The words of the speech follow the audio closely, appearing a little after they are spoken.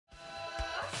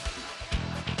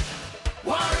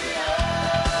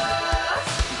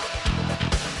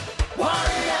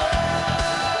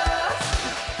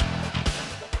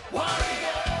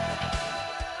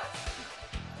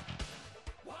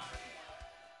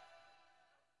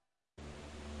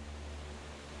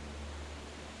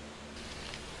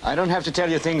I don't have to tell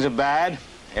you things are bad.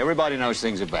 Everybody knows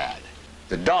things are bad.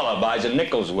 The dollar buys a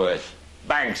nickel's worth.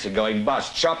 Banks are going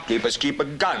bust. Shopkeepers keep a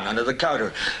gun under the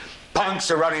counter. Punks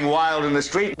are running wild in the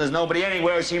street, and there's nobody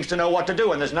anywhere who seems to know what to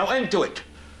do, and there's no end to it.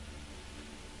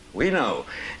 We know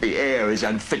the air is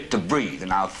unfit to breathe,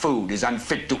 and our food is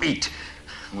unfit to eat.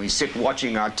 We sit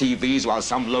watching our TVs while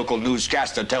some local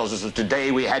newscaster tells us that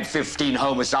today we had 15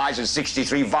 homicides and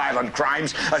 63 violent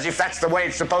crimes, as if that's the way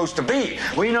it's supposed to be.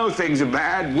 We know things are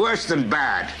bad, worse than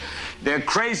bad. They're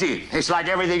crazy. It's like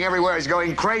everything everywhere is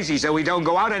going crazy, so we don't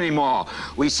go out anymore.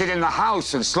 We sit in the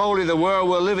house, and slowly the world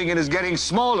we're living in is getting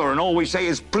smaller, and all we say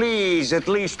is, please, at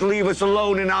least leave us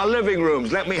alone in our living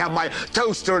rooms. Let me have my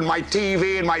toaster and my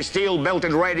TV and my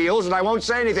steel-belted radios, and I won't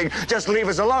say anything. Just leave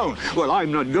us alone. Well,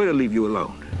 I'm not going to leave you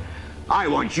alone. I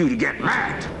want you to get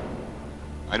mad.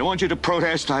 I don't want you to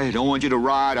protest. I don't want you to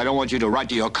riot. I don't want you to write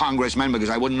to your congressman because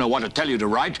I wouldn't know what to tell you to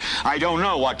write. I don't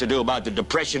know what to do about the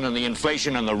depression and the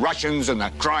inflation and the Russians and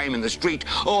the crime in the street.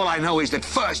 All I know is that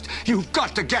first, you've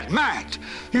got to get mad.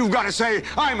 You've got to say,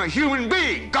 I'm a human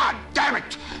being. God damn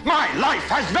it. My life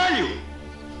has value.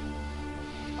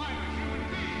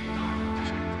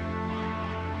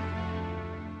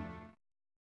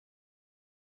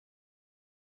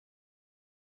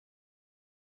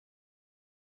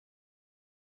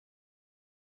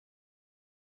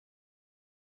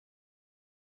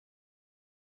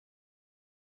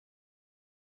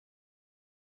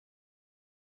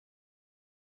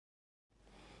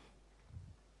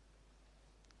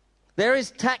 There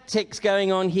is tactics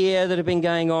going on here that have been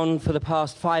going on for the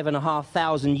past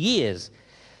 5,500 years.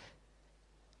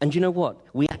 And you know what?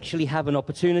 We actually have an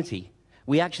opportunity.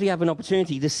 We actually have an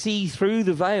opportunity to see through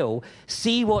the veil,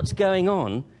 see what's going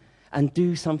on, and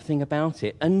do something about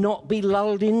it, and not be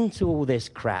lulled into all this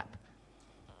crap.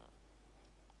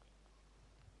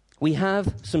 We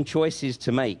have some choices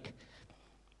to make.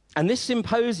 And this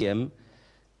symposium,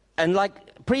 and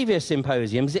like previous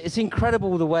symposiums, it's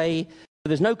incredible the way.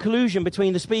 There's no collusion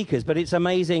between the speakers, but it's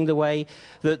amazing the way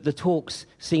that the talks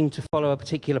seem to follow a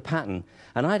particular pattern.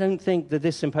 And I don't think that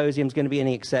this symposium is going to be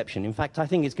any exception. In fact, I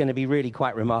think it's going to be really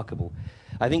quite remarkable.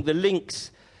 I think the links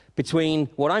between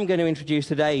what I'm going to introduce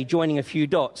today, joining a few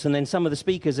dots, and then some of the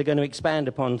speakers are going to expand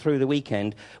upon through the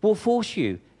weekend, will force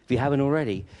you, if you haven't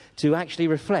already, to actually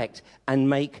reflect and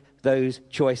make those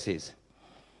choices.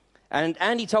 And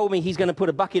Andy told me he's going to put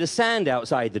a bucket of sand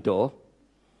outside the door,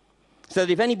 so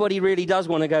that if anybody really does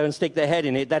want to go and stick their head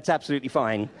in it, that's absolutely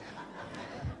fine.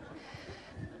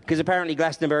 Because apparently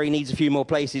Glastonbury needs a few more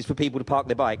places for people to park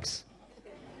their bikes.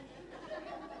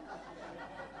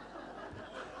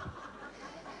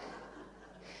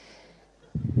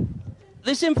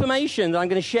 This information that I'm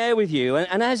going to share with you,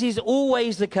 and as is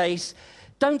always the case,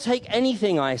 don't take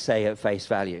anything I say at face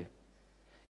value.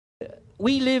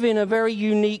 We live in a very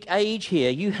unique age here.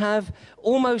 You have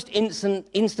almost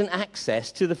instant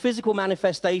access to the physical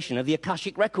manifestation of the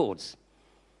Akashic records.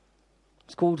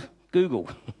 It's called Google.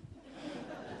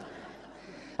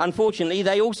 Unfortunately,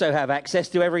 they also have access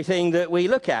to everything that we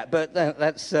look at, but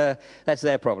that's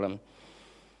their problem.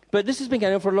 But this has been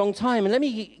going on for a long time, and let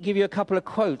me give you a couple of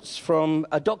quotes from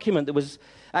a document that was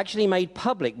actually made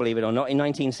public, believe it or not, in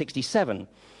 1967.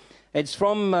 It's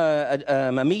from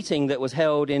a meeting that was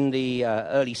held in the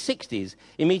early 60s,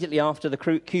 immediately after the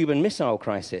Cuban Missile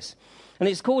Crisis. And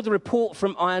it's called the Report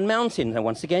from Iron Mountain. And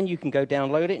once again, you can go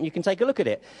download it and you can take a look at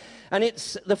it. And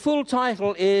the full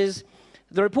title is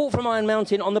The Report from Iron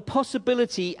Mountain on the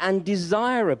Possibility and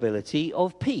Desirability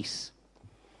of Peace.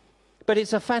 But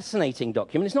it's a fascinating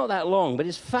document. It's not that long, but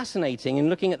it's fascinating in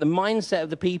looking at the mindset of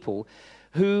the people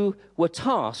who were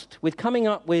tasked with coming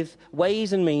up with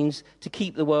ways and means to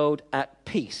keep the world at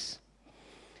peace.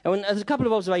 And there's a couple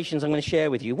of observations I'm going to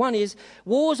share with you. One is,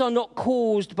 wars are not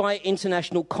caused by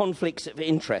international conflicts of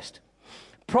interest.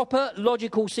 Proper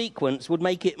logical sequence would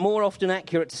make it more often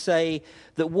accurate to say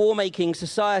that war-making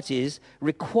societies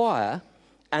require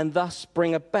and thus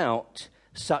bring about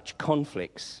such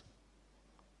conflicts.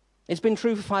 It's been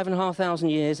true for 5,500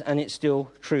 years, and it's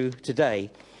still true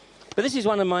today. But this is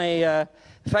one of my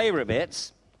favorite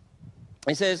bits.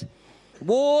 It says,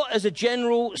 war as a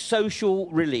general social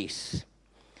release.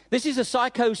 This is a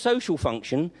psychosocial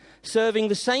function serving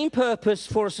the same purpose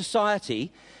for a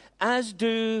society as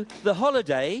do the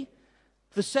holiday,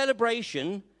 the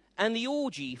celebration, and the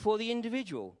orgy for the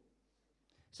individual.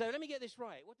 So let me get this right.